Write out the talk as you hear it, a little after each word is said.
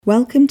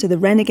Welcome to the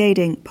Renegade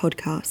Inc.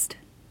 podcast.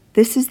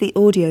 This is the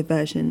audio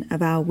version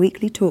of our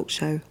weekly talk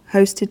show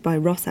hosted by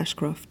Ross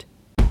Ashcroft.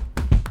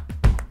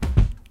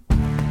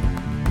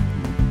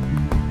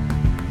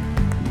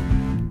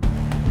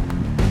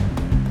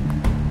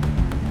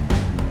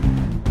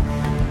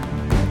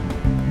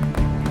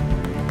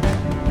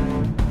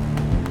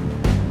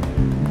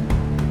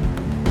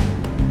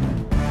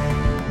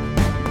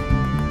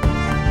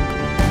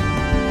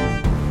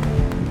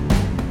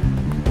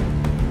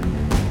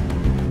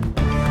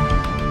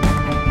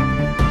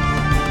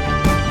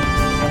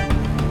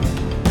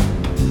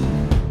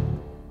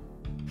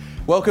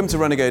 Welcome to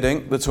Renegade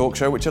Inc., the talk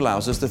show which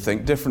allows us to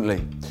think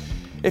differently.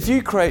 If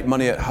you create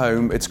money at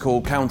home, it's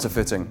called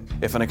counterfeiting.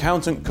 If an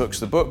accountant cooks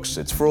the books,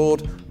 it's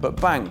fraud, but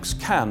banks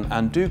can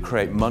and do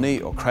create money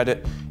or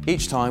credit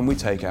each time we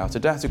take out a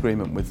debt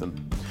agreement with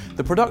them.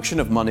 The production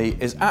of money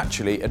is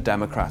actually a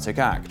democratic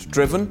act,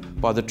 driven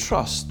by the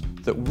trust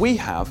that we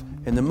have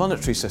in the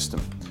monetary system.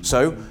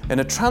 So, in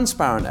a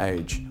transparent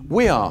age,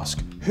 we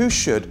ask who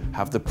should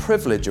have the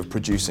privilege of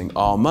producing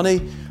our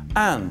money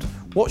and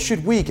what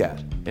should we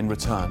get in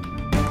return.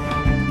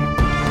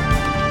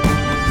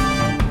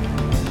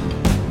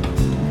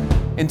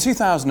 In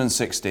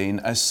 2016,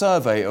 a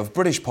survey of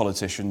British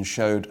politicians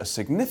showed a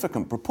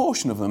significant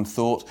proportion of them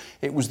thought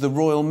it was the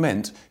Royal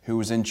Mint who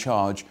was in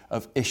charge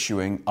of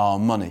issuing our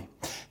money.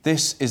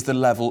 This is the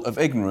level of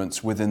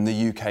ignorance within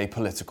the UK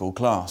political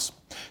class.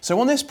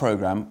 So on this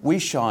programme, we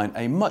shine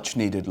a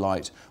much-needed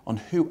light on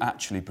who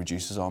actually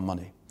produces our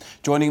money.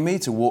 Joining me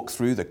to walk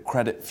through the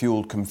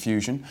credit-fuelled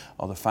confusion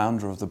are the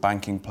founder of the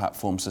banking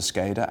platform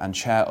Cascada and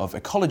chair of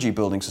Ecology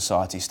Building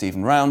Society,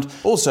 Stephen Round.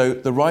 Also,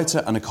 the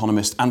writer and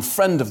economist and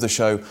friend of the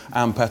show,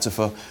 Anne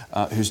Pettifer,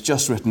 who's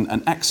just written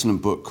an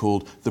excellent book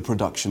called The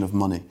Production of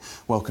Money.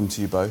 Welcome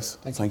to you both.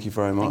 Thank you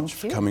very much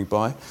for coming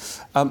by.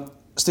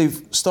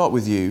 Steve, start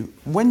with you.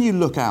 When you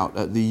look out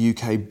at the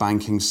UK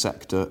banking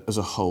sector as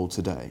a whole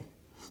today,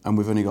 and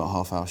we've only got a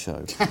half-hour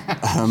show,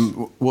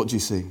 what do you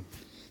see?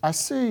 I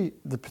see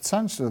the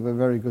potential of a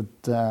very good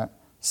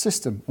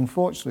system.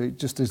 Unfortunately, it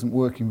just isn't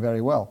working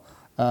very well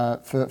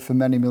for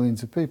many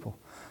millions of people.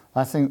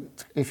 I think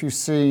if you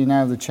see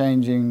now the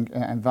changing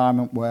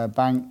environment where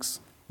banks,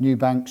 new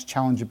banks,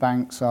 challenger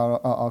banks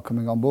are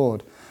coming on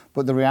board,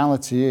 but the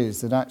reality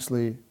is that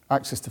actually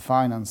access to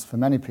finance for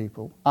many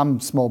people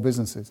and small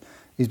businesses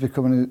is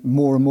becoming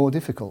more and more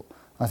difficult.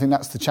 I think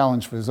that's the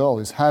challenge for us all,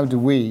 is how do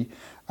we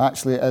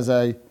actually, as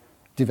a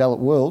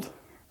developed world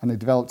and a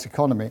developed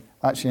economy,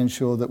 actually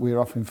ensure that we're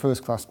offering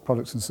first-class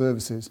products and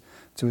services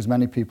to as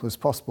many people as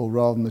possible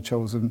rather than the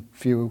chosen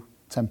few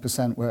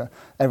 10% where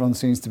everyone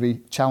seems to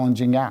be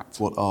challenging at.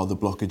 What are the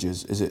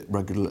blockages? Is it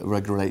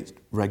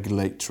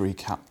regulatory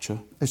capture?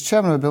 As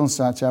chairman of the Building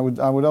Society, I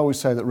would always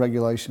say that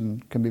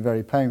regulation can be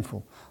very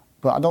painful,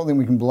 but I don't think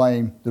we can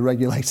blame the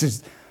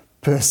regulators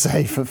per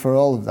se for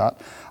all of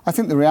that. I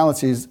think the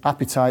reality is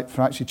appetite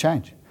for actually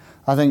change.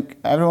 I think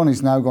everyone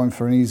is now going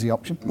for an easy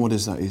option. What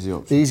is that easy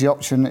option? The easy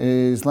option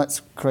is let's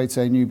create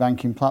a new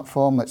banking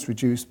platform, let's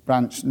reduce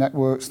branch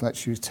networks,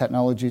 let's use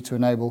technology to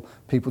enable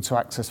people to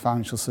access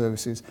financial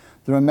services.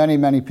 There are many,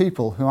 many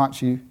people who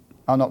actually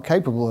are not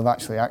capable of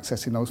actually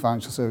accessing those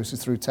financial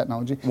services through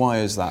technology. Why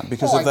is that?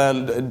 Because of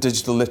their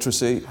digital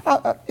literacy?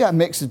 Yeah, a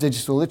mix of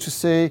digital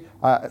literacy,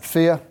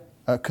 fear,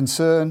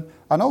 concern,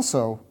 and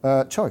also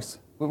choice.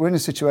 We're in a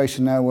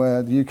situation now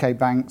where the UK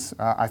banks,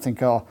 I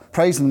think, are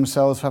praising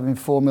themselves for having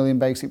 4 million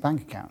basic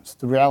bank accounts.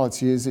 The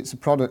reality is it's a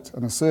product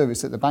and a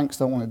service that the banks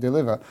don't want to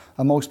deliver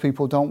and most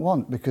people don't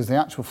want because the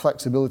actual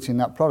flexibility in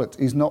that product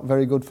is not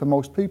very good for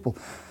most people.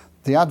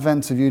 The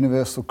advent of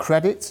universal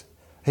credit,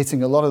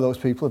 hitting a lot of those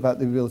people about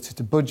the ability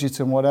to budget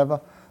and whatever,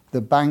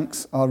 the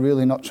banks are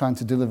really not trying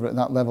to deliver at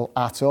that level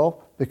at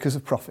all because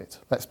of profit,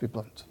 let's be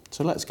blunt.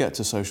 So let's get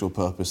to social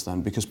purpose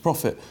then, because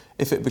profit,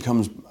 if it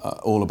becomes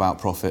all about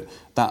profit,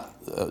 that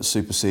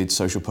supersedes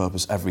social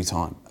purpose every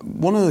time.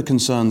 One of the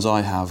concerns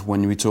I have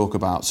when we talk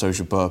about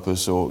social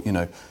purpose or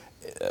doing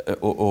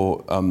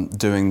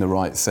the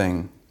right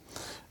thing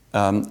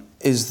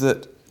is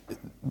that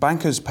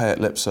bankers pay it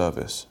lip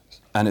service,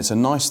 and it's a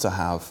nice to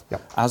have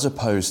as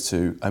opposed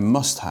to a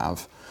must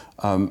have.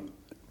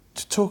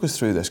 To talk us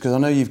through this, because I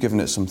know you've given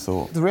it some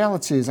thought. The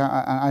reality is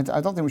I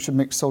don't think we should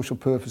mix social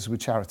purpose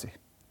with charity.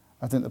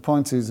 I think the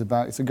point is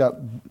it's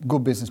about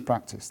good business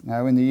practice.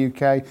 Now, in the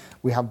UK,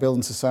 we have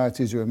building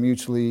societies who are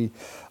mutually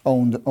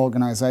owned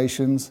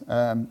organisations,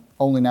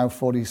 only now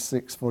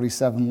 46,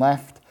 47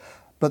 left.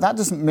 But that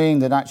doesn't mean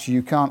that actually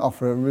you can't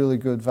offer a really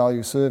good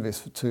value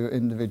service to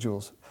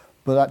individuals,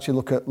 but actually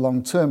look at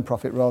long-term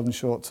profit rather than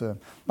short-term.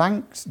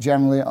 Banks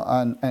generally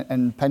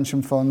and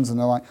pension funds and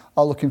the like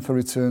are looking for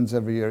returns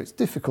every year. It's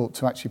difficult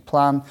to actually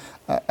plan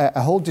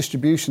a whole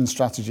distribution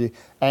strategy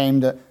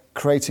aimed at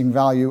creating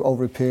value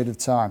over a period of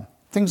time.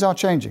 Things are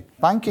changing.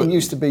 Banking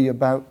used to be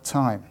about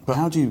time. But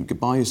how do you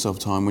buy yourself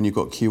time when you've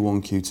got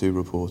Q1, Q2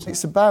 reporting?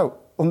 It's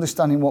about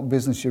understanding what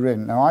business you're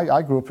in. Now,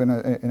 I grew up in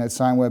a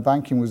time where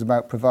banking was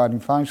about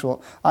providing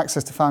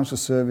access to financial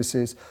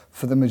services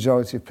for the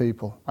majority of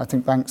people. I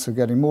think banks are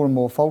getting more and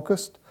more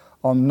focused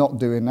on not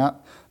doing that.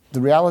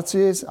 The reality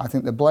is, I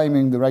think they're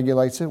blaming the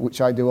regulator, which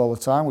I do all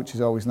the time, which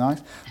is always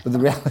nice. But the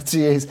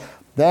reality is,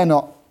 they're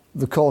not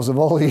the cause of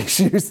all the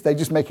issues. They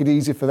just make it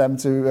easier for them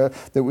to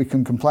that we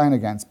can complain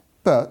against.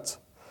 But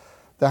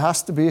there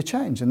has to be a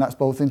change, and that's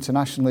both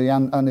internationally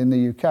and in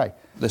the UK.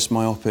 This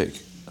myopic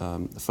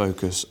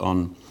focus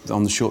on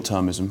the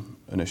short-termism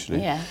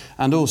initially,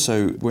 and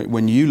also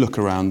when you look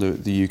around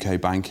the UK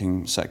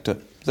banking sector,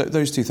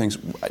 those two things,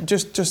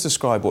 just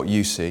describe what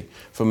you see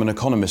from an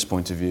economist's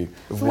point of view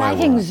of where I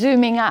think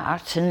zooming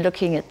out and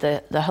looking at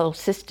the whole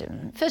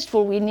system, first of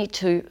all, we need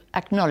to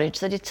acknowledge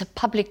that it's a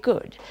public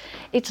good.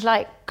 It's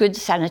like good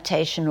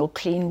sanitation or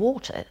clean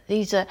water.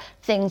 These are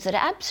things that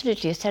are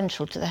absolutely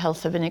essential to the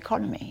health of an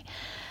economy,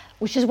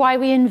 which is why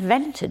we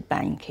invented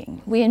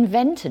banking. We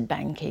invented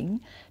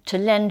banking to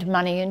lend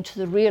money into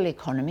the real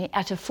economy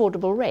at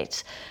affordable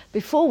rates.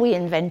 Before we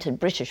invented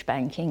British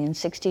banking in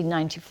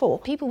 1694,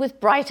 people with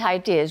bright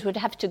ideas would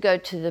have to go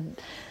to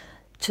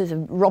the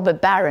robber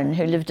baron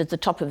who lived at the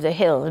top of the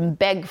hill and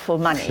beg for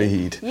money.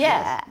 Plead.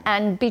 Yeah,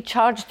 and be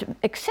charged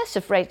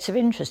excessive rates of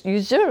interest,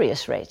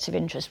 usurious rates of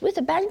interest. With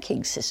the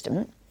banking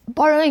system,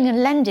 borrowing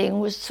and lending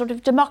was sort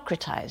of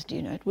democratized,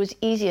 It was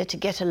easier to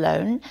get a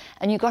loan,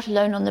 and you got a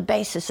loan on the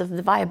basis of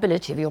the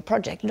viability of your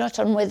project, not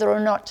on whether or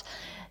not,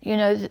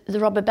 the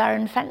robber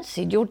baron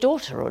fancied your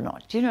daughter or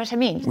not. Do you know what I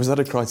mean? Was that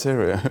a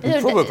criteria?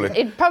 Probably.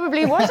 It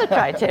probably was a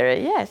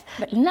criteria, yes.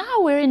 But now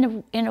we're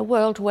in a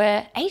world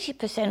where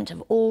 80%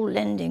 of all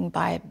lending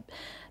by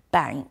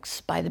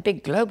banks, by the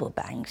big global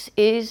banks,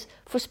 is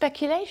for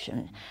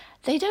speculation.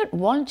 They don't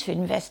want to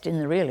invest in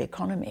the real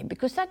economy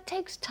because that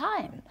takes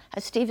time,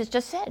 as Steve has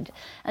just said.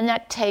 And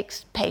that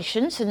takes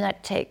patience, and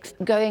that takes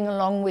going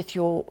along with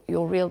your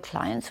real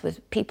clients,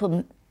 with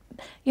people,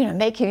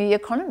 making the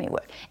economy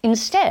work.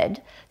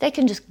 Instead, they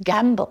can just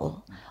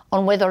gamble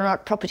on whether or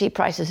not property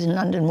prices in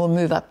London will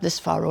move up this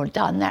far or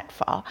down that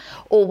far,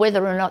 or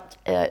whether or not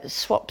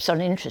swaps on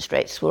interest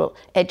rates will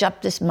edge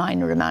up this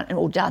minor amount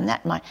or down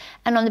that minor.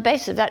 And on the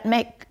basis of that,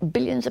 make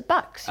billions of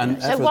bucks.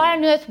 So why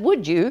on earth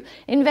would you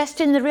invest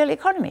in the real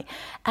economy?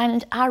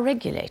 And our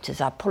regulators,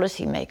 our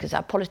policymakers,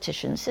 our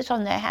politicians sit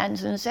on their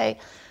hands and say,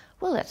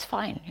 well, that's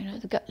fine.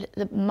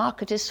 The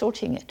market is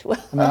sorting it.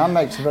 That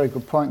makes a very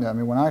good point there.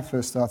 When I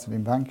first started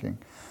in banking,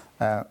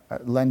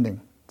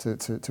 lending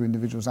to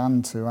individuals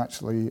and to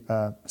actually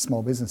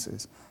small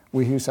businesses,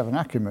 we used to have an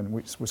acronym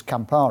which was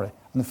CAMPARI,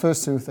 and the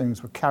first two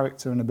things were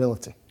character and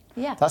ability.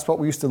 Yeah. That's what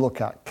we used to look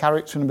at,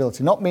 character and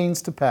ability, not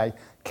means to pay.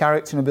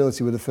 Character and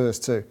ability were the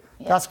first two.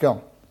 Yeah. That's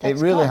gone. It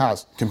really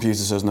has. Computer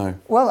says no.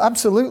 Well,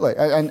 absolutely,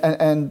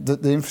 and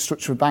the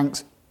infrastructure of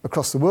banks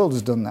across the world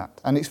has done that,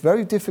 and it's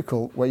very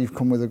difficult where you've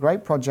come with a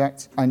great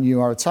project and you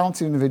are a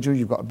talented individual,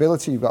 you've got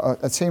ability, you've got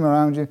a team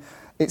around you.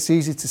 It's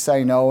easy to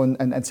say no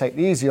and take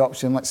the easy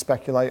option. Let's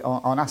speculate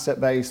on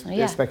asset-based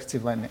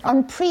speculative lending.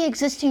 On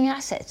pre-existing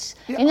assets.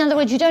 Yeah. In other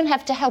words, you don't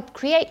have to help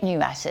create new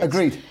assets.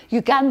 Agreed.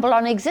 You gamble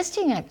on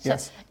existing assets.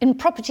 Yes. In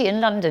property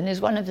in London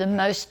is one of the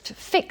most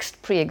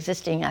fixed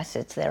pre-existing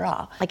assets there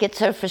are. I get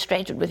so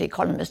frustrated with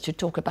economists who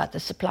talk about the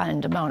supply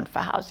and demand for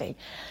housing.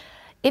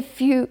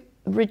 If you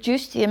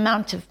reduce the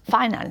amount of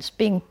finance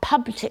being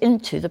pumped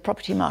into the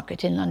property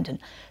market in London,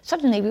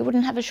 suddenly we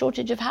wouldn't have a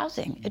shortage of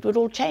housing. It would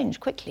all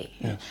change quickly.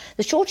 Yes.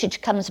 The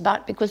shortage comes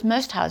about because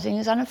most housing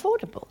is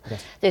unaffordable.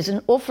 Yes. There's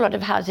an awful lot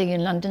of housing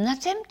in London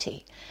that's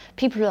empty.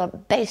 People are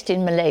based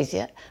in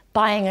Malaysia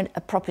buying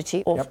a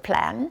property off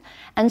plan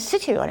and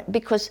sitting on it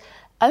because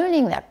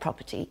owning that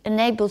property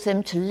enables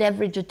them to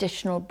leverage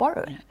additional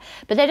borrowing.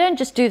 But they don't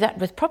just do that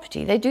with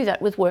property, they do that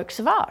with works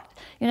of art.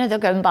 They'll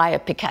go and buy a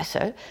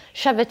Picasso,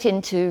 shove it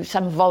into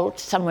some vault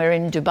somewhere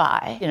in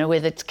Dubai,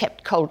 where it's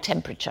kept cold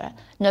temperature.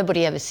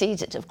 Nobody ever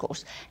sees it, of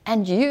course,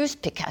 and use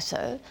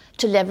Picasso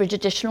to leverage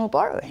additional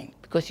borrowing.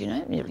 Because,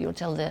 you'll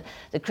tell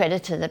the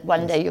creditor that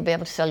one day you'll be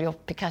able to sell your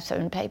Picasso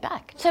and pay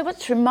back. So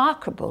what's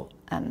remarkable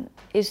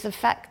is the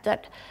fact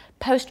that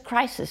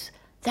post-crisis,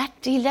 that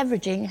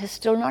deleveraging has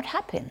still not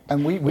happened.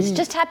 And it's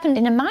just happened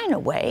in a minor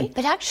way,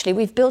 but actually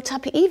we've built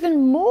up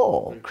even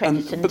more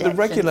credit and But debt. the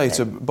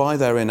regulator, by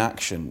their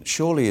inaction,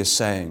 surely is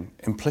saying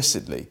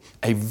implicitly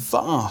a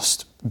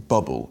vast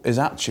bubble is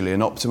actually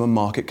an optimum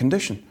market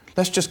condition.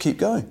 Let's just keep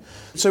going.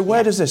 So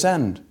where does this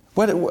end?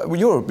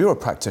 You're a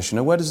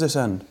practitioner. Where does this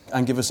end?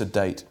 And give us a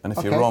date. And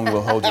if you're wrong,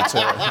 we'll hold you to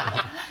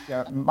it.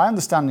 Yeah, my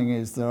understanding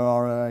is there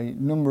are a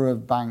number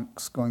of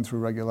banks going through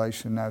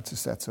regulation now to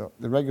set up.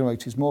 The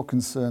regulator is more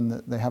concerned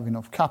that they have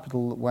enough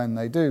capital that when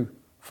they do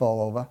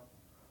fall over,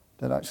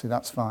 that actually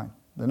that's fine.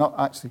 They're not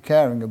actually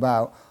caring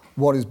about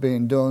what is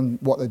being done,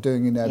 what they're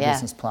doing in their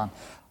business plan.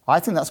 I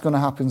think that's going to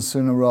happen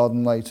sooner rather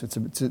than later,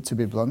 to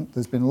be blunt.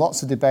 There's been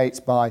lots of debates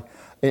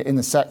in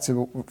the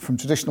sector from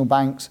traditional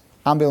banks,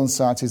 ambulance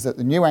societies, that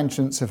the new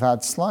entrants have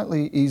had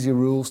slightly easier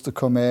rules to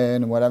come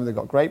in and whatever. They've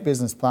got great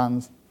business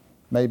plans,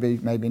 maybe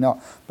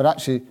not. But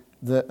actually,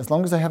 as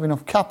long as they have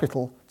enough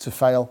capital to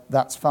fail,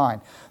 that's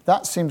fine.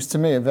 That seems to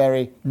me a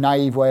very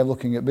naive way of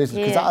looking at business,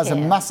 because that has a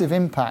massive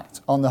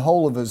impact on the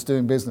whole of us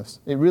doing business.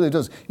 It really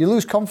does. You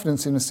lose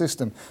confidence in the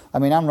system.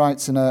 Anne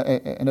writes in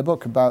a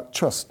book about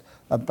trust,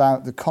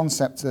 about the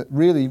concept that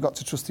really you've got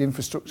to trust the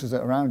infrastructures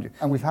that are around you.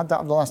 And we've had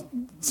that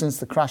since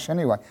the crash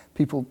anyway,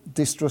 people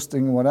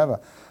distrusting and whatever.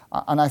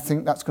 And I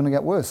think that's going to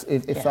get worse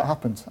if that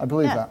happens. I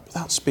believe that.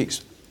 That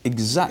speaks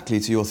exactly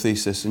to your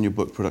thesis in your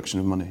book, Production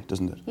of Money,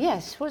 doesn't it?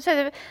 Yes. Well,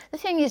 so the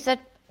thing is that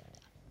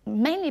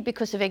mainly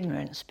because of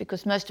ignorance,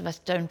 because most of us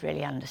don't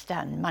really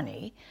understand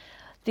money,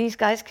 these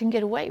guys can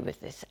get away with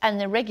this, and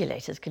the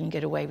regulators can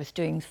get away with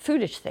doing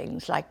foolish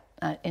things like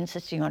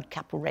insisting on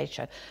capital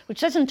ratio,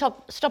 which doesn't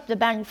stop the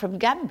bank from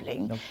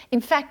gambling. Nope. In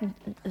fact,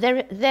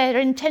 their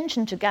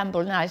intention to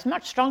gamble now is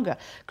much stronger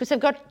because they've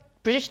got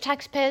British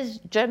taxpayers,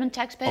 German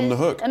taxpayers, on the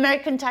hook.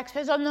 American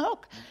taxpayers on the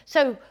hook.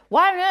 So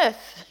why on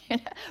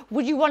earth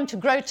would you want to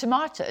grow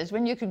tomatoes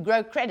when you could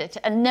grow credit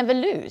and never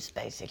lose,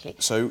 basically?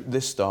 So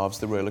this starves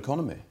the real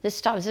economy. This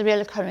starves the real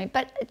economy.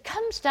 But it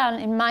comes down,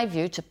 in my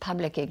view, to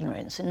public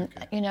ignorance. And,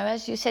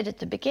 as you said at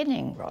the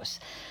beginning, Ross,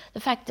 the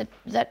fact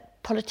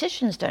that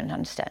politicians don't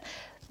understand.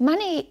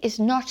 Money is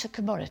not a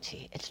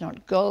commodity. It's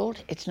not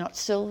gold, it's not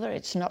silver,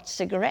 it's not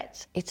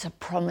cigarettes. It's a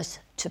promise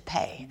to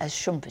pay, as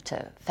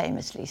Schumpeter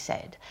famously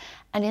said.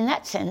 And in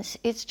that sense,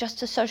 it's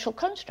just a social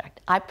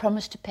construct. I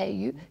promise to pay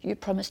you, you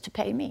promise to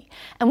pay me.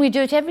 And we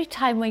do it every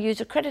time we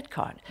use a credit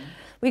card.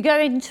 We go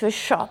into a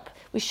shop,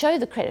 we show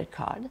the credit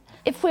card.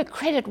 If we're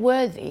credit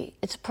worthy,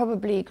 it's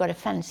probably got a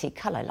fancy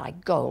colour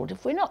like gold.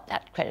 If we're not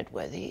that credit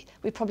worthy,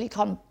 we probably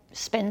can't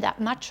spend that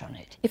much on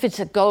it. If it's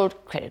a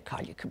gold credit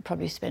card, you could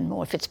probably spend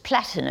more. If it's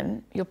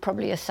platinum, you're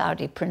probably a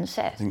Saudi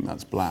princess. I think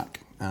that's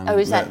black.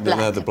 Is that black?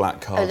 They're the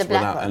black cards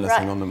without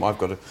anything on them. I've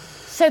got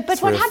but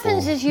what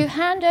happens is you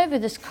hand over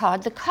this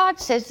card. The card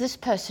says this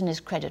person is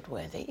credit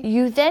worthy.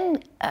 You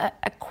then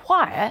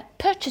acquire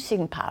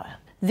purchasing power.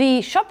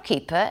 The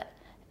shopkeeper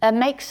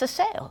makes a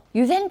sale.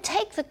 You then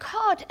take the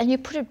card and you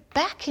put it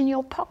back in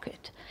your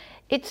pocket.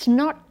 It's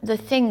not the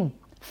thing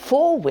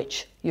for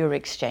which you're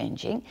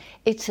exchanging,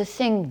 it's a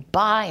thing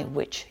by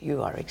which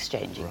you are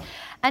exchanging. Right.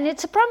 And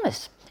it's a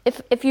promise.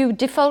 If you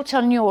default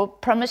on your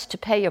promise to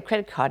pay your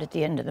credit card at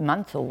the end of the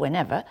month or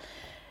whenever,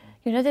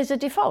 there's a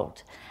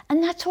default.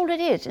 And that's all it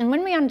is. And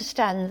when we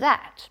understand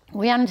that,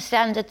 we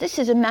understand that this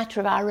is a matter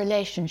of our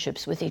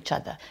relationships with each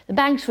other. The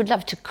banks would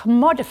love to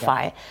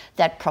commodify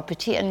that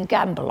property and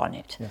gamble on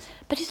it. Yes.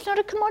 But it's not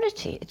a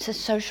commodity. It's a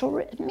social,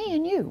 me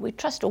and you, we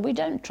trust or we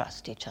don't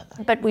trust each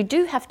other. But we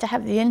do have to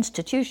have the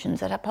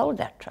institutions that uphold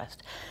that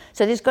trust.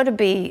 So there's got to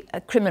be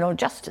a criminal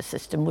justice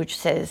system which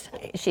says,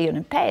 is she going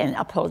to pay and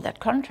uphold that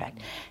contract?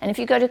 And if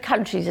you go to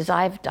countries, as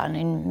I've done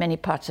in many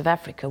parts of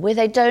Africa, where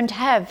they don't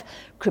have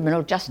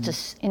criminal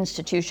justice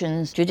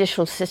institutions,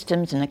 judicial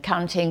systems, an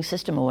accounting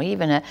system, or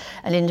even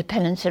an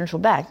independent central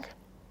bank,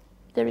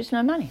 there is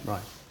no money.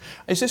 Right.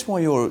 Is this why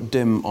you're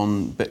dim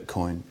on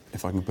Bitcoin,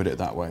 if I can put it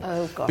that way?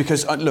 Oh, God.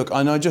 Because, look,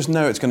 I just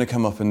know it's going to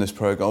come up in this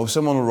programme. Or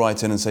someone will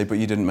write in and say, but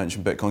you didn't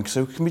mention Bitcoin.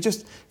 So can we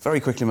just very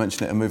quickly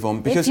mention it and move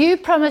on? Because if you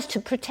promise to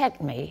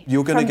protect me from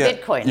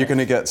Bitcoin, you're going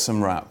to get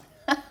some rap.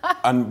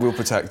 And we'll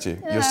protect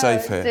you. You're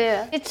safe here.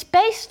 Dear. It's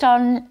based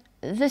on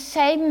the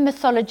same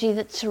mythology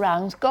that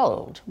surrounds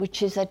gold,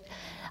 which is that,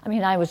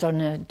 I was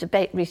on a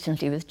debate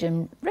recently with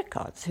Jim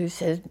Rickards, who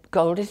says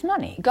gold is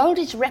money. Gold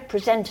is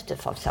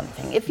representative of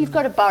something. If you've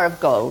got a bar of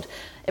gold,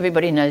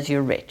 everybody knows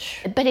you're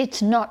rich. But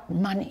it's not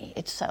money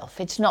itself.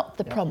 It's not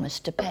the promise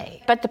to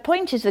pay. But the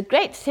point is, the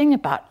great thing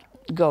about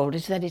gold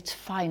is that it's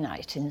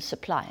finite in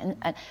supply.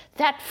 And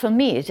that, for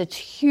me, is its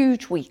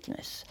huge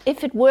weakness.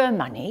 If it were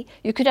money,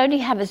 you could only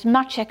have as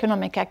much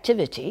economic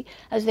activity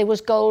as there was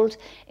gold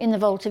in the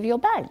vault of your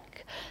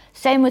bank.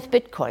 Same with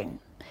Bitcoin.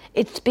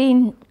 It's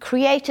been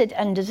created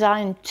and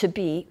designed to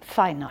be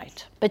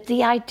finite. But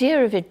the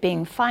idea of it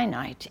being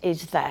finite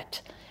is that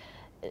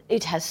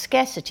it has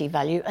scarcity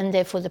value, and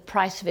therefore the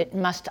price of it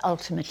must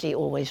ultimately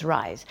always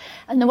rise.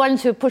 And the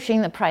ones who are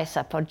pushing the price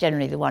up are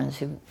generally the ones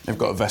who... They've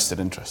got a vested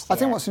interest. I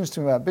think what's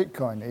interesting about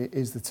Bitcoin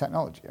is the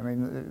technology.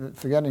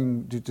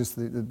 Forgetting just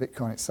the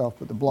Bitcoin itself,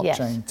 but the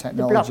blockchain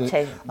technology. The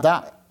blockchain.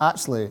 That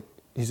actually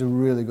is a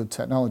really good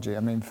technology.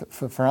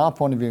 For our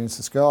point of view in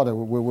Sasgada,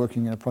 we're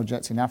working in a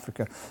project in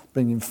Africa,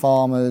 bringing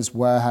farmers,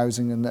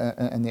 warehousing and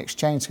the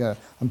exchange together.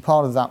 And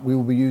part of that, we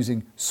will be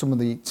using some of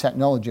the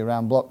technology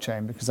around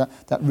blockchain, because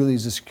that really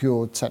is a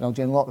secure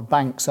technology. And a lot of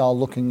banks are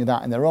looking at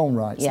that in their own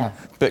rights now.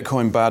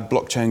 Bitcoin bad,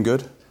 blockchain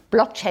good?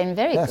 Blockchain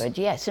very good,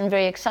 yes, and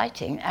very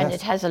exciting, and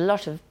it has a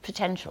lot of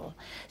potential.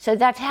 So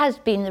that has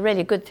been the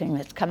really good thing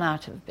that's come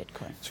out of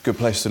Bitcoin. It's a good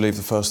place to leave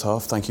the first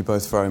half. Thank you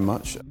both very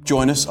much.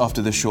 Join us after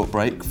this short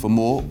break for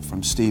more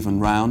from Stephen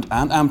Round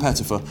and Anne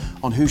Pettifer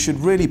on who should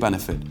really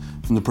benefit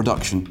from the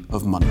production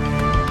of money.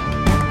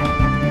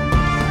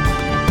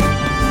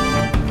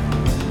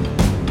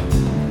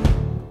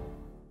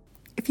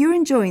 If you're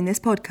enjoying this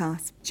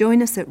podcast,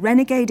 join us at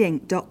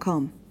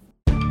renegadeinc.com.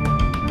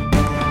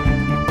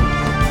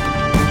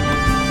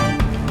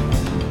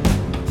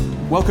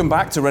 Welcome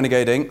back to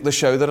Renegade Inc., the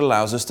show that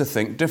allows us to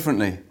think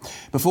differently.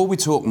 Before we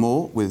talk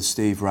more with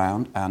Steve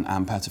Round and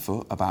Anne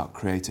Pettifer about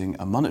creating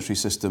a monetary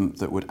system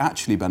that would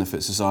actually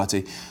benefit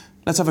society,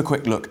 Let's have a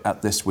quick look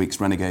at this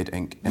week's Renegade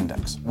Inc.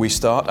 Index. We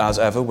start, as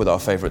ever, with our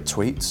favourite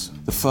tweets.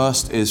 The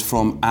first is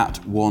from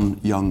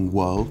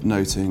 @OneYoungWorld,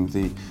 noting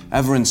the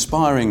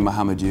ever-inspiring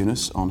Mohammed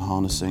Yunus on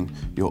harnessing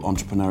your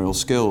entrepreneurial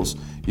skills.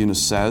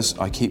 Yunus says,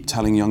 "I keep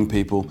telling young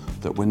people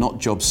that we're not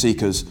job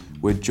seekers,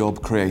 we're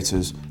job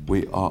creators,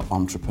 we are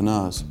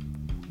entrepreneurs."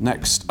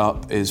 Next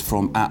up is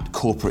from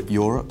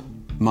 @CorporateEurope,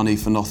 money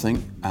for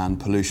nothing and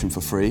pollution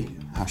for free.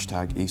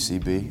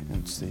 #ECB.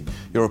 It's the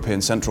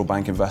European Central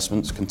Bank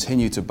investments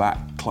continue to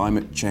back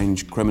climate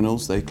change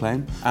criminals, they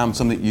claim. And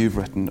something you've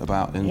written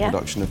about in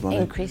Production of Money.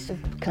 Increase of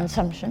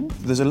consumption.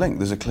 There's a link,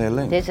 there's a clear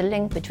link. There's a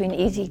link between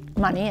easy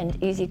money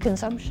and easy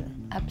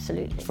consumption.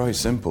 Absolutely. It's very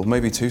simple,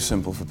 maybe too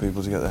simple for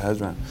people to get their heads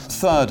around.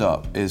 Third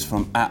up is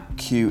from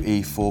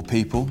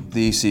 @QE4People.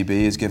 The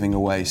ECB is giving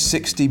away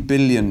 €60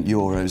 billion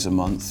a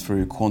month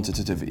through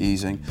quantitative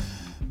easing,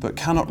 but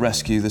cannot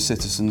rescue the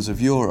citizens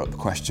of Europe, ?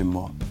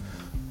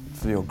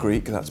 For your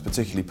Greek, that's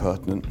particularly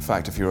pertinent. In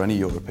fact, if you're any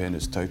European,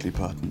 it's totally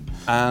pertinent.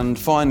 And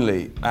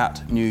finally,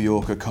 @New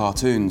Yorker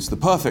Cartoons, the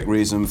perfect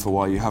reason for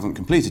why you haven't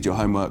completed your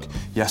homework.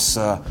 Yes,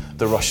 sir,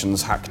 the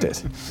Russians hacked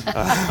it.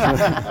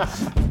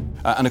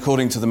 And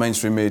according to the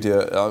mainstream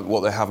media,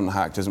 what they haven't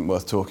hacked isn't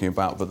worth talking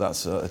about, but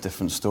that's a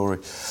different story.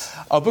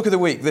 Our book of the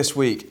week this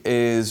week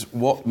is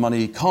What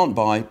Money Can't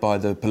Buy by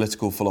the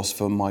political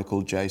philosopher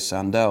Michael J.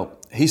 Sandel.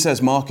 He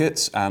says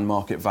markets and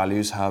market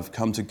values have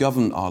come to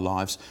govern our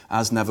lives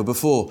as never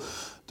before.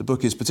 The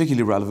book is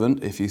particularly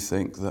relevant if you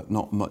think that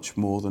not much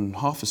more than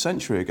half a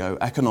century ago,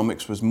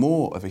 economics was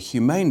more of a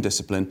humane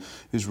discipline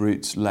whose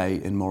roots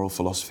lay in moral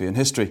philosophy and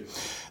history.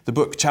 The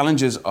book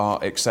challenges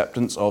our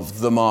acceptance of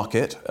the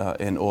market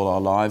in all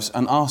our lives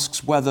and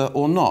asks whether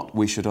or not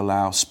we should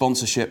allow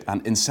sponsorship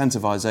and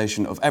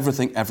incentivization of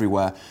everything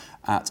everywhere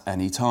at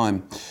any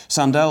time.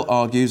 Sandel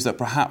argues that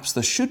perhaps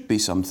there should be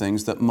some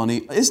things that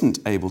money isn't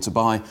able to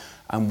buy,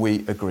 and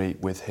we agree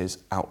with his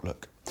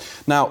outlook.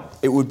 Now,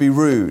 it would be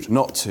rude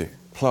not to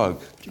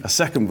plug a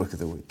second book of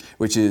the week,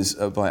 which is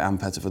by Ann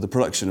Pettifer, The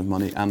Production of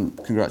Money, and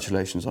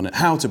congratulations on it,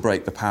 How to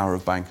Break the Power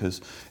of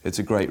Bankers. It's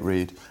a great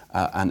read,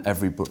 and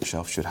every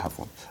bookshelf should have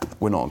one.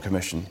 We're not on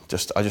commission,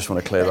 I just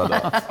want to clear that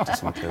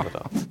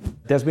up.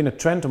 There's been a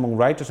trend among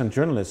writers and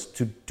journalists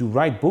to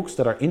write books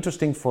that are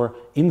interesting for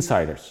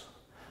insiders.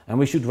 And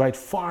we should write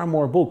far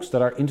more books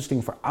that are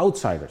interesting for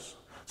outsiders.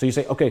 So you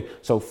say, okay,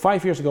 so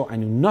 5 years ago I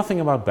knew nothing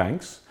about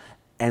banks,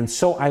 and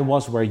so I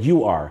was where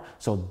you are.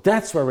 So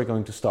that's where we're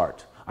going to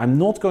start. I'm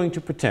not going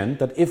to pretend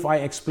that if I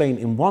explain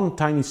in one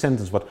tiny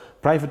sentence what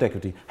private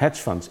equity, hedge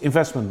funds,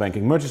 investment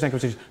banking, mergers and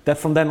acquisitions, that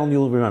from then on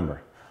you'll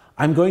remember.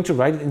 I'm going to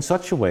write it in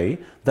such a way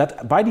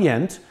that by the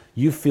end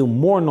you feel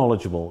more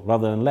knowledgeable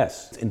rather than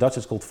less. In Dutch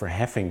it's called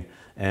verheffing,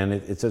 and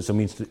it also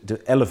means to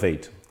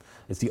elevate.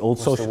 It's the old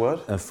social word?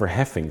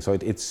 Verheffing. So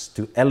it's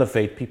to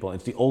elevate people.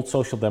 It's the old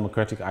social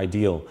democratic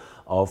ideal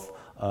of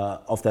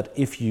that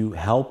if you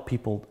help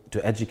people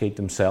to educate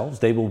themselves,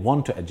 they will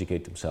want to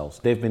educate themselves.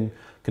 They've been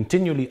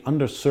continually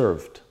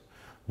underserved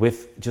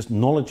with just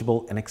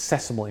knowledgeable and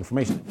accessible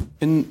information.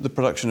 In The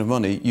Production of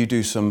Money, you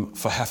do some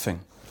verheffing.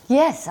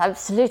 Yes,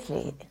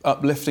 absolutely.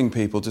 Uplifting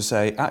people to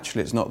say,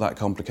 actually, it's not that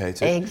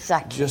complicated.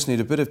 Exactly. You just need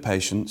a bit of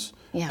patience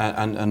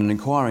and an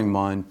inquiring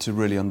mind to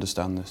really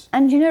understand this.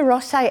 And you know,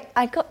 Ross,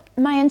 I got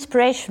my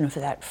inspiration for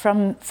that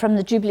from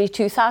the Jubilee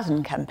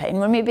 2000 campaign.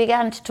 When we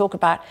began to talk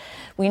about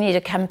we need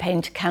a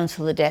campaign to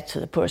cancel the debts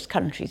of the poorest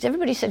countries,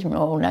 everybody said to me,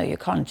 oh, no, you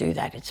can't do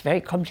that. It's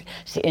very complicated.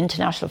 It's the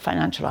international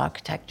financial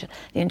architecture,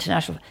 the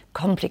international,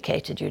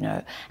 complicated, you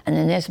know. And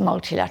then there's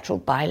multilateral,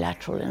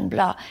 bilateral, and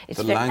blah. It's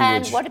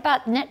and what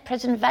about net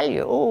present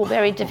value? Oh,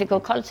 very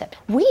difficult concept.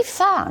 We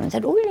found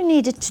that all you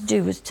needed to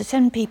do was to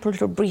send people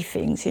little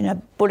briefings, you know,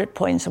 bullet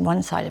points on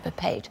one side of a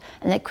page,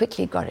 and they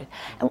quickly got it.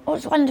 And what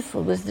was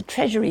wonderful was the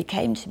Treasury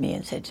came to me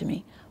and said to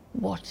me,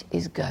 what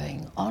is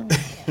going on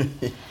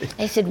here?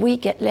 They said, we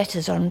get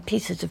letters on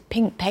pieces of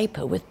pink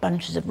paper with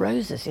bunches of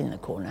roses in the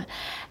corner.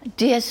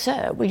 Dear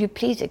sir, will you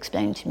please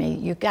explain to me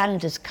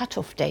Uganda's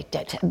cut-off date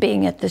debt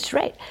being at this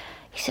rate?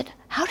 He said,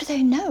 how do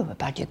they know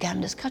about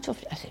Uganda's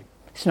cut-off? I said,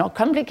 it's not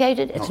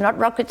complicated, it's not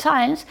rocket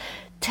science.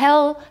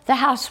 Tell the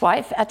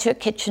housewife at your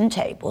kitchen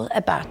table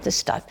about the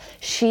stuff.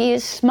 She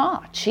is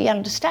smart, she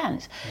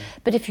understands.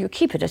 But if you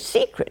keep it a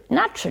secret,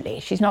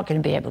 naturally, she's not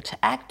going to be able to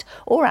act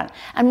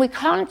and we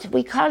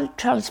can't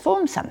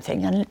transform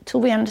something until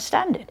we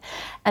understand it.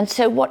 And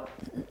so what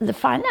the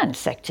finance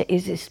sector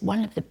is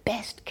one of the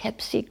best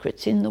kept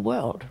secrets in the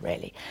world,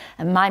 really.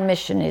 And my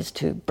mission is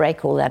to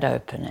break all that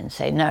open and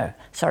say, no,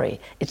 sorry,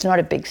 it's not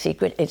a big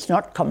secret, it's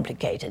not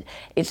complicated,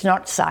 it's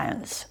not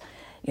science.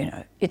 You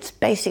know, it's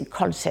basic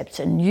concepts,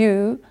 and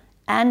you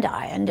and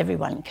I and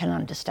everyone can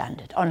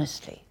understand it,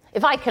 honestly.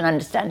 If I can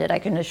understand it, I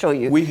can assure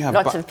you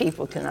lots of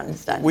people can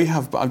understand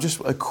it. I'm just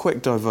a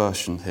quick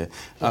diversion here.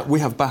 We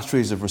have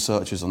batteries of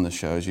researchers on the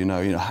show, as you know,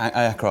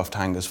 aircraft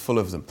hangars full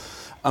of them.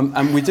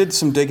 And we did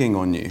some digging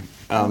on you.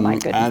 Oh my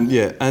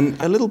goodness.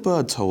 And a little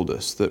bird told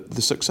us that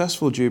the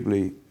successful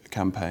Jubilee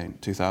campaign,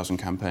 2000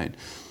 campaign,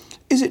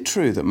 Is it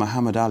true that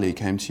Muhammad Ali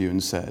came to you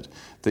and said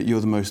that you're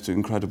the most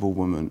incredible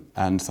woman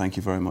and thank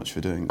you very much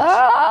for doing this?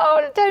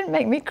 Oh, don't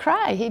make me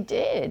cry. He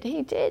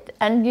did.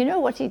 And you know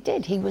what he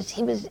did? He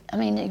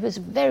was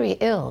very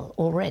ill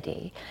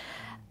already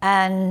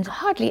and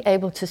hardly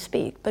able to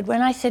speak. But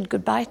when I said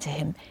goodbye to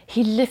him,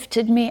 he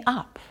lifted me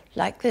up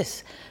like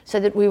this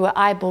so that we were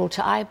eyeball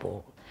to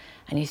eyeball.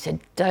 And he said,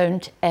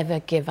 don't ever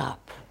give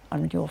up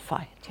on your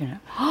fight, you know.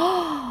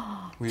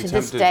 To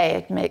this day,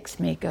 it makes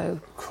me go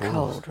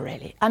cold,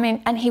 really. I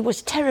mean, and he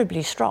was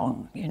terribly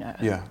strong, you know.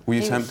 Yeah. Were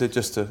you tempted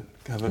just to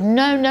have a...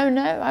 No.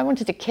 I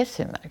wanted to kiss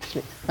him,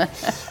 actually.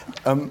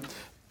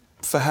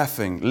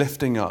 Verheffing,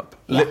 lifting up,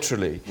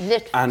 literally,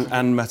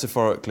 and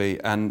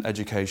metaphorically and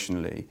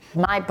educationally.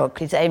 My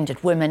book is aimed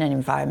at women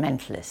and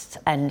environmentalists,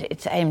 and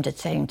it's aimed at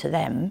saying to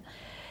them,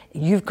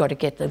 you've got to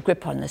get the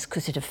grip on this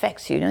because it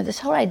affects you. You know, this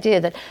whole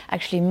idea that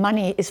actually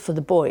money is for the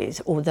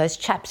boys or those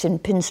chaps in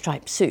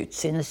pinstripe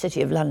suits in the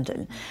City of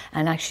London,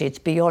 and actually it's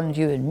beyond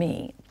you and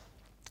me,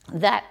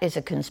 that is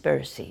a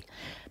conspiracy.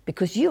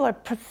 Because you are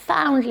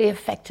profoundly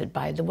affected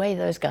by the way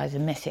those guys are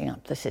messing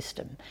up the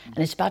system. And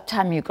it's about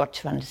time you got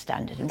to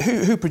understand it.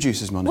 Who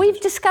produces money? We've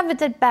discovered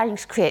that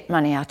banks create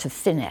money out of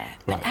thin air.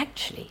 Right. But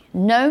actually,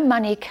 no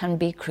money can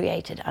be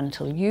created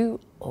until you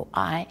or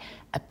I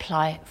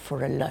apply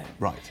for a loan.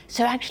 Right.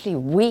 So actually,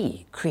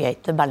 we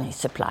create the money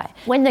supply.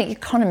 When the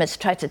economists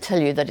try to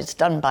tell you that it's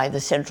done by the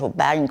central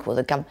bank or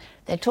the government,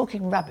 they're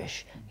talking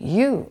rubbish.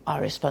 You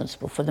are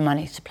responsible for the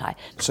money supply.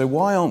 So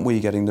why aren't we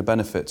getting the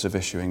benefits of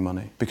issuing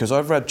money? Because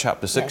I've read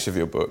chapter 6 of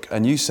your book,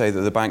 and you say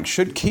that the bank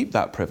should keep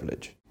that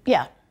privilege.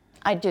 Yeah,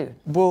 I do.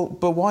 Well,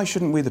 but why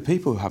shouldn't we, the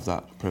people, have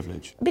that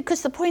privilege?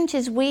 Because the point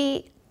is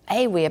we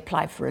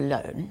apply for a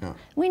loan. Yeah.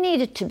 We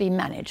need it to be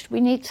managed. We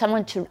need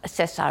someone to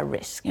assess our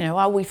risk. You know,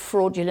 are we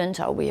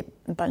fraudulent? Are we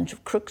a bunch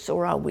of crooks,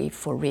 or are we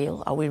for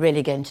real? Are we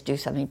really going to do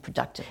something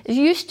productive? There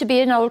used to be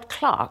an old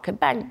clerk, a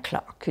bank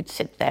clerk, who'd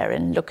sit there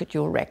and look at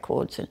your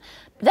records, and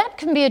that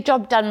can be a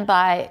job done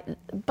by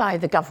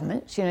the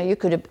government. You know, you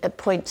could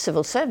appoint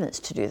civil servants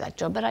to do that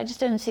job, but I just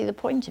don't see the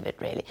point of it,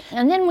 really.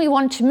 And then we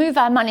want to move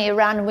our money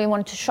around and we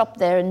want to shop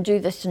there and do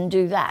this and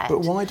do that. But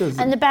why do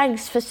And the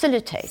banks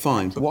facilitate.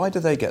 Fine, but why do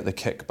they get the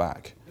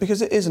kickback?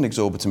 Because it is an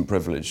exorbitant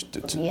privilege.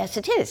 Yes,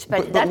 it is,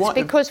 but that's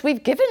because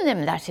we've given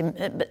them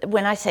that.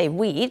 When I say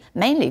we,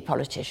 mainly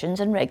politicians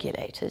and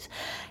regulators,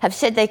 have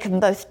said they can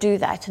both do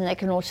that and they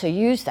can also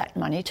use that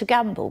money to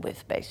gamble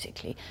with,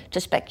 basically,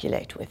 to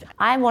speculate with.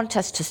 I want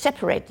us to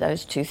separate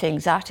those two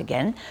things out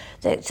again,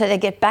 so they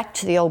get back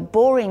to the old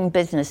boring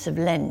business of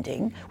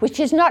lending,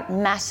 which is not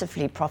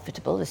massively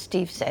profitable, as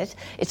Steve says.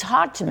 It's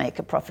hard to make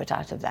a profit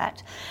out of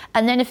that.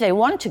 And then if they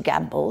want to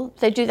gamble,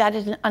 they do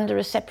that under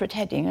a separate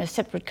heading, a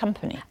separate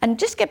company. And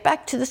just get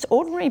back to this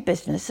ordinary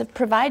business of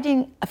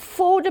providing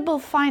affordable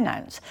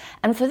finance.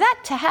 And for that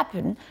to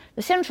happen,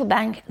 the central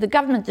bank, the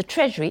government, the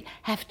Treasury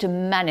have to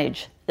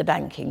manage the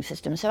banking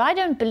system. So I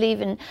don't believe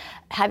in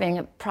having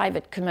a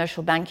private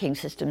commercial banking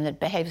system that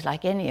behaves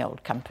like any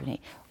old company.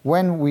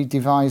 When we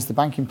devised the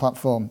banking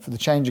platform for the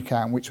Change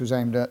Account, which was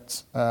aimed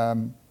at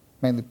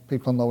mainly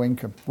people on low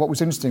income, what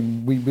was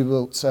interesting, we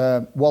built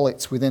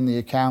wallets within the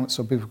account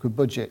so people could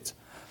budget.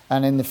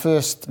 And in the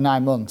first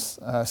 9 months,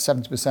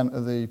 70%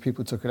 of the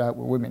people who took it out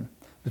were women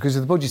because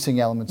of the budgeting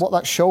element. What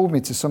that showed me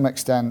to some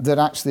extent, that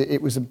actually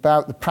it was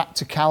about the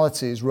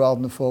practicalities rather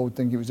than the forward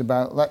thinking. It was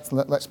about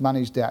let's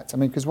manage debt. I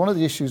mean, because one of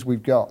the issues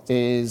we've got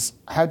is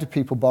how do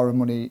people borrow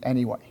money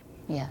anyway?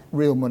 Yeah.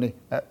 Real money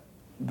at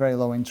very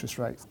low interest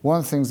rates. One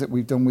of the things that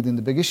we've done within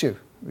the Big Issue,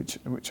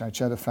 which I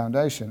chair the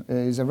foundation,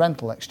 is a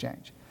rental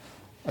exchange,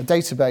 a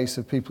database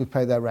of people who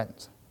pay their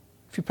rent.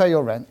 If you pay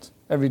your rent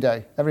every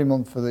day, every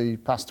month for the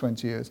past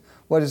 20 years,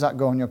 where does that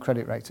go on your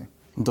credit rating?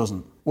 It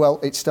doesn't. Well,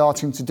 it's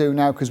starting to do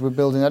now because we're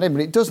building that in,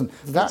 but it doesn't.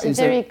 It's a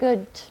very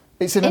good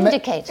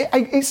indicator.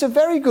 It's a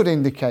very good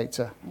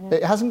indicator.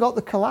 It hasn't got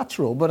the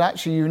collateral, but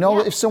actually you know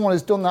that if someone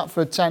has done that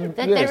for 10 years...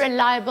 That they're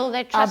reliable,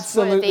 they're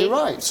trustworthy. Absolutely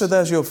right. So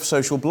there's your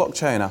social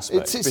blockchain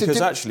aspect.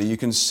 Because actually you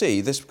can see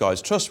this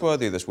guy's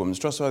trustworthy, this woman's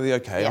trustworthy,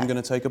 OK, I'm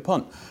going to take a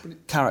punt.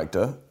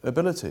 Character,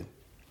 ability.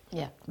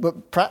 Yeah.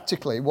 But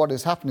practically what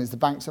has happened is the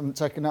banks haven't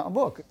taken out a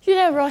book. You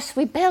know, Ross,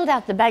 we bailed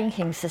out the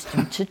banking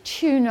system to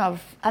tune of,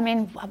 I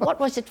mean, what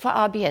was it for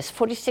RBS?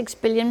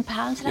 £46 billion?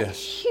 That's yes. A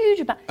huge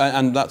amount.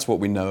 And that's what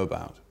we know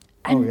about.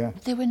 And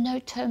there were no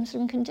terms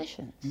and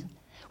conditions.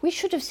 We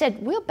should have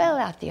said, we'll bail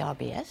out the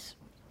RBS,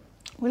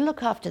 we'll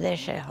look after their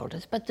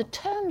shareholders, but the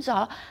terms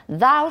are,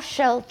 thou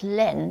shalt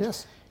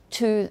lend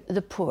to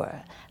the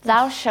poor,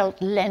 thou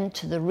shalt lend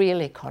to the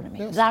real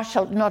economy, thou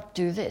shalt not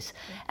do this.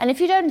 And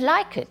if you don't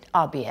like it,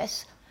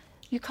 RBS,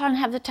 you can't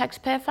have the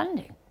taxpayer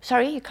funding.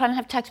 Sorry, you can't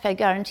have taxpayer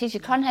guarantees,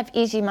 you can't have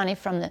easy money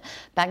from the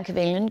Bank of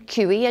England,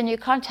 QE, and you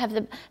can't have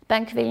the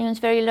Bank of England's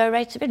very low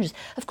rates of interest.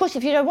 Of course,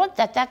 if you don't want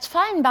that, that's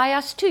fine by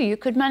us too. You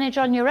could manage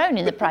on your own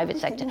in the private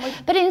sector.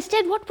 But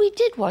instead, what we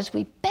did was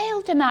we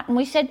bailed them out and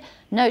we said,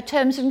 no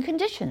terms and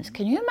conditions.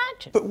 Can you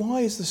imagine? But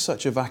why is there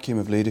such a vacuum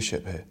of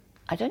leadership here?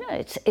 I don't know,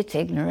 it's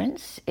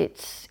ignorance,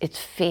 it's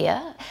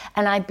fear,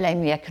 and I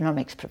blame the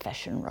economics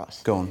profession,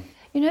 Ross. Go on.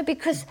 You know,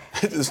 because...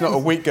 There's not a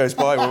week goes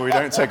by where we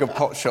don't take a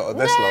pot shot at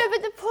this lot. No,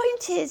 but the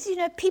point is, you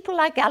know, people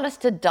like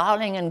Alistair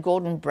Darling and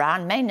Gordon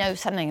Brown may know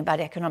something about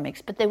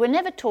economics, but they were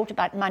never taught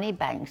about money,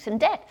 banks and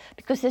debt,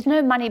 because there's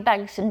no money,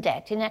 banks and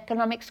debt in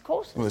economics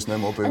courses. Well, there's no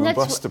more boom and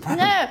bust,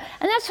 apparently. No,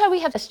 and that's why we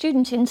have a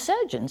student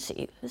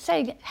insurgency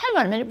saying, hang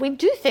on a minute, we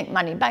do think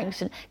money,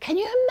 banks, and can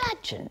you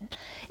imagine?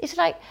 It's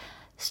like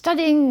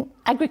studying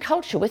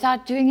agriculture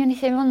without doing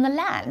anything on the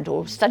land,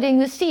 or studying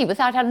the sea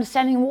without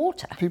understanding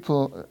water.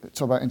 People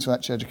talk about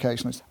intellectual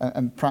educationalists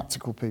and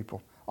practical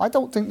people. I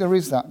don't think there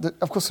is that.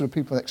 Of course, there are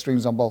people at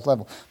extremes on both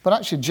levels, but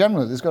actually,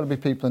 generally, there's got to be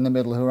people in the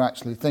middle who are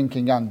actually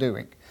thinking and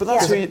doing. But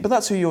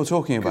that's who you're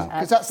talking about.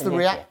 Because that's the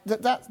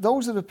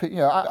those are the people.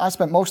 You know, I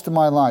spent most of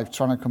my life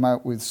trying to come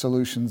out with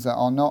solutions that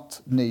are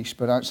not niche,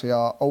 but actually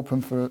are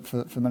open for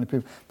many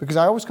people. Because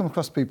I always come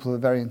across people who are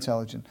very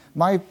intelligent.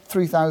 My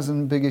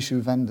 3,000 big issue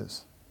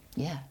vendors.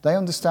 Yeah. They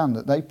understand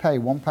that they pay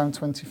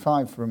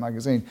 £1.25 for a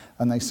magazine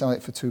and they sell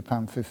it for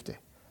 £2.50.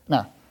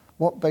 Now,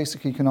 what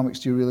basic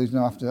economics do you really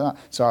know after that?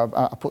 So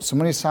I put some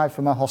money aside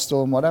for my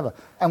hostel and whatever.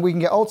 And we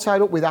can get all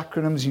tied up with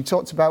acronyms. You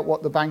talked about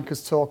what the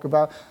bankers talk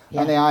about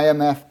and the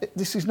IMF.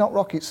 This is not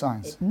rocket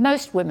science.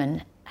 Most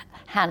women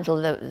handle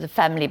the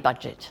family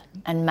budget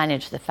and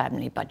manage the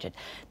family budget.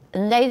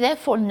 And they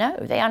therefore know,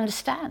 they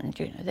understand,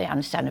 you know, they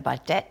understand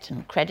about debt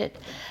and credit.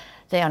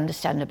 They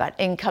understand about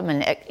income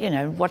and, you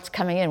know, what's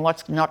coming in,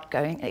 what's not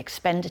going,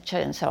 expenditure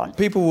and so on.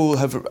 People will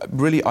have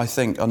really, I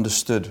think,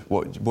 understood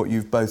what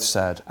you've both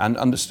said and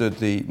understood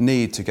the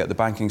need to get the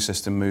banking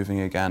system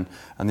moving again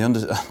and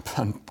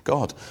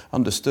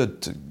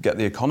understood to get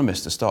the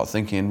economists to start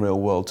thinking in real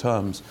world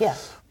terms. Yeah.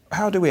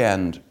 How do we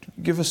end?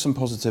 Give us some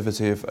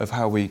positivity of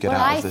how we get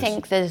out of this. Well, I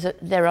think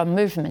there are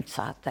movements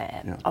out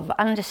there of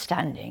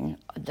understanding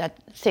that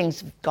things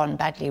have gone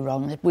badly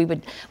wrong, that we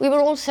were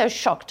all so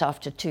shocked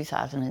after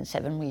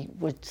 2007, we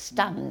were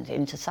stunned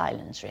into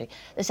silence, really.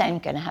 The same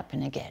going to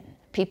happen again.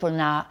 People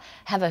now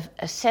have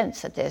a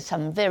sense that there's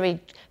some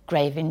very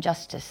grave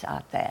injustice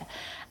out there.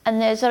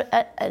 And there's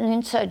an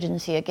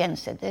insurgency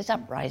against it. There's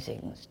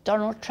uprisings.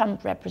 Donald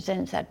Trump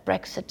represents that.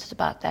 Brexit's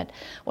about that.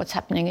 What's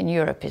happening in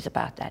Europe is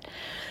about that.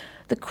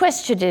 The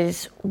question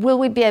is, will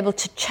we be able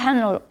to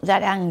channel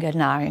that anger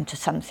now into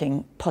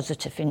something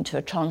positive, into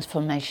a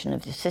transformation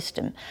of the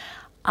system?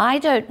 I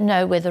don't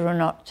know whether or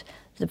not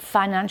the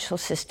financial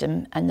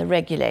system and the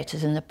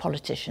regulators and the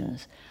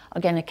politicians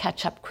are going to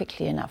catch up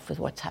quickly enough with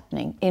what's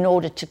happening in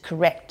order to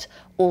correct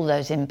all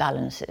those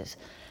imbalances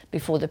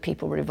before the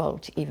people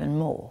revolt even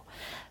more.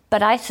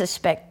 But I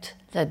suspect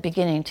they're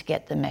beginning to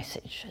get the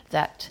message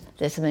that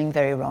there's something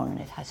very wrong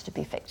and it has to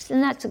be fixed,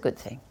 and that's a good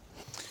thing.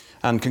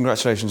 And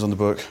congratulations on the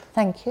book.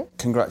 Thank you.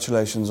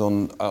 Congratulations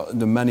on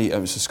the many,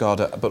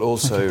 Sascada, but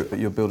also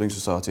your Building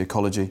Society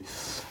Ecology.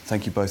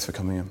 Thank you both for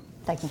coming in.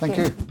 Thank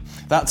you.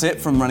 That's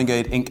it from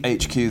Renegade Inc.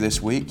 HQ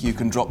this week. You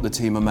can drop the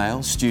team a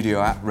mail,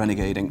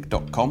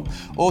 studio@renegadeinc.com,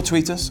 or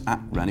tweet us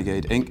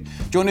 @Renegade Inc.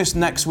 Join us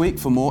next week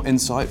for more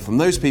insight from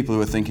those people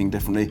who are thinking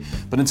differently.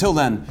 But until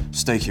then,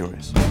 stay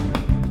curious.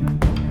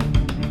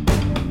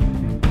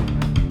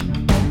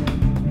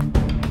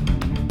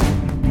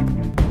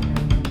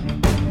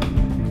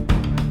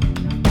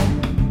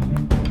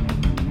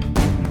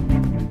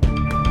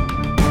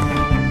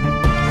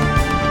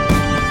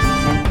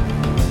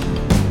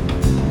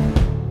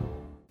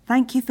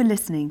 Thank you for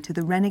listening to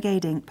the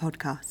Renegade Inc.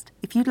 podcast.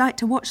 If you'd like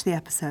to watch the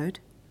episode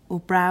or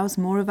browse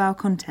more of our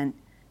content,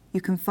 you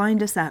can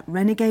find us at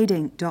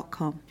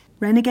renegadeinc.com.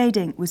 Renegade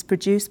Inc. was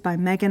produced by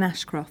Megan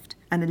Ashcroft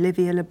and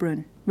Olivia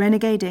Lebrun.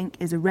 Renegade Inc.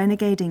 is a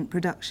Renegade Inc.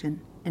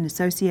 production in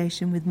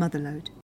association with Motherlode.